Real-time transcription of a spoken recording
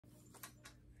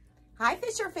Hi,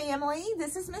 Fisher family.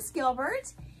 This is Miss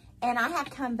Gilbert, and I have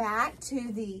come back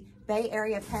to the Bay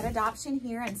Area Pet Adoption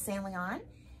here in San Leon,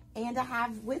 and I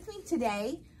have with me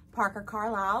today Parker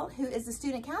Carlisle, who is the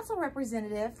student council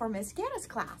representative for Miss Guetta's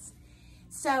class.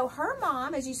 So her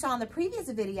mom, as you saw in the previous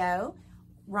video,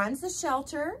 runs the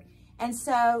shelter, and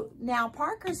so now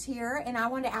Parker's here, and I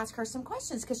wanted to ask her some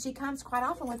questions because she comes quite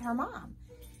often with her mom.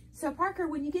 So Parker,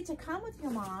 when you get to come with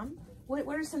your mom, what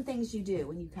are some things you do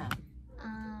when you come?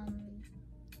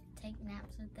 Take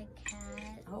naps with the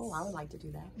cats. Oh, I would like to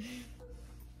do that.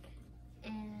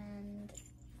 And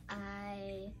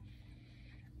I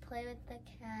play with the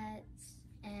cats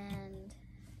and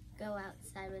go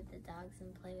outside with the dogs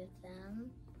and play with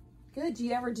them. Good. Do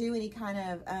you ever do any kind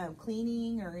of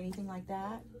cleaning or anything like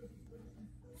that?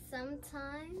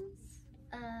 Sometimes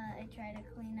I try to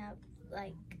clean up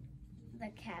like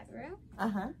the cat room.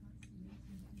 Uh-huh.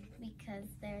 Because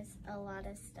there's a lot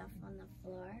of stuff on the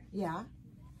floor. Yeah.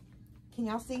 Can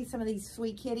y'all see some of these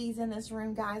sweet kitties in this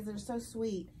room, guys? They're so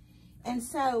sweet. And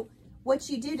so what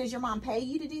you do, does your mom pay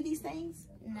you to do these things?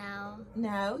 No.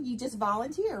 No, you just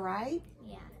volunteer, right?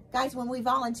 Yeah. Guys, when we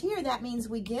volunteer, that means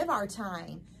we give our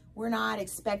time. We're not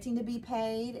expecting to be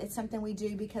paid. It's something we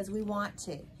do because we want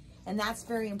to. And that's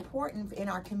very important in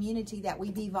our community, that we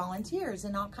be volunteers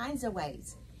in all kinds of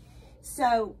ways.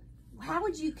 So how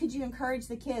could you encourage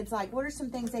the kids? Like, what are some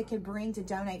things they could bring to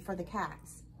donate for the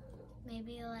cats?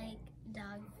 Maybe like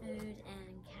dog food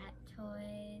and cat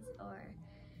toys, or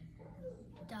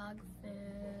dog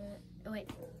food. Oh, wait.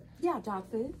 Yeah,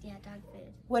 dog food. Yeah, dog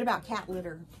food. What about cat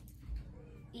litter?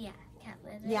 Yeah, cat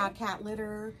litter. Yeah, cat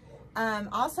litter.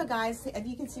 Also, guys, if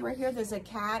you can see right here, there's a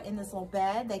cat in this little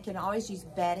bed. They can always use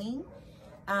bedding,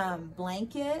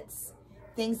 blankets,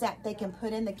 things that they can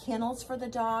put in the kennels for the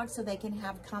dogs so they can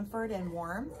have comfort and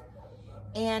warmth.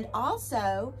 And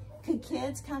also, could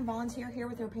kids come volunteer here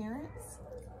with their parents?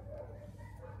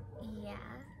 Yeah.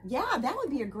 Yeah, that would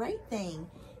be a great thing.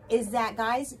 Is that,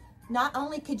 guys, not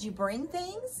only could you bring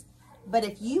things, but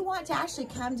if you want to actually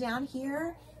come down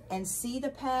here and see the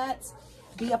pets,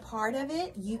 be a part of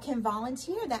it, you can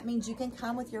volunteer. That means you can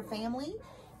come with your family,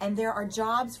 and there are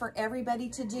jobs for everybody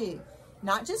to do.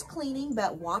 Not just cleaning,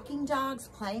 but walking dogs,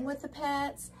 playing with the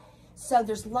pets. So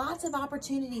there's lots of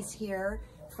opportunities here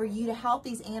for you to help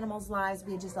these animals' lives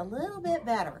be just a little bit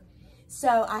better.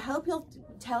 So I hope you'll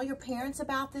tell your parents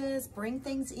about this, bring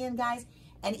things in, guys,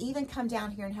 and even come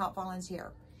down here and help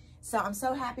volunteer. So I'm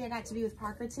so happy I got to be with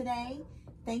Parker today.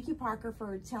 Thank you, Parker,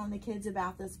 for telling the kids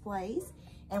about this place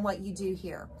and what you do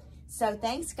here. So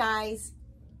thanks, guys.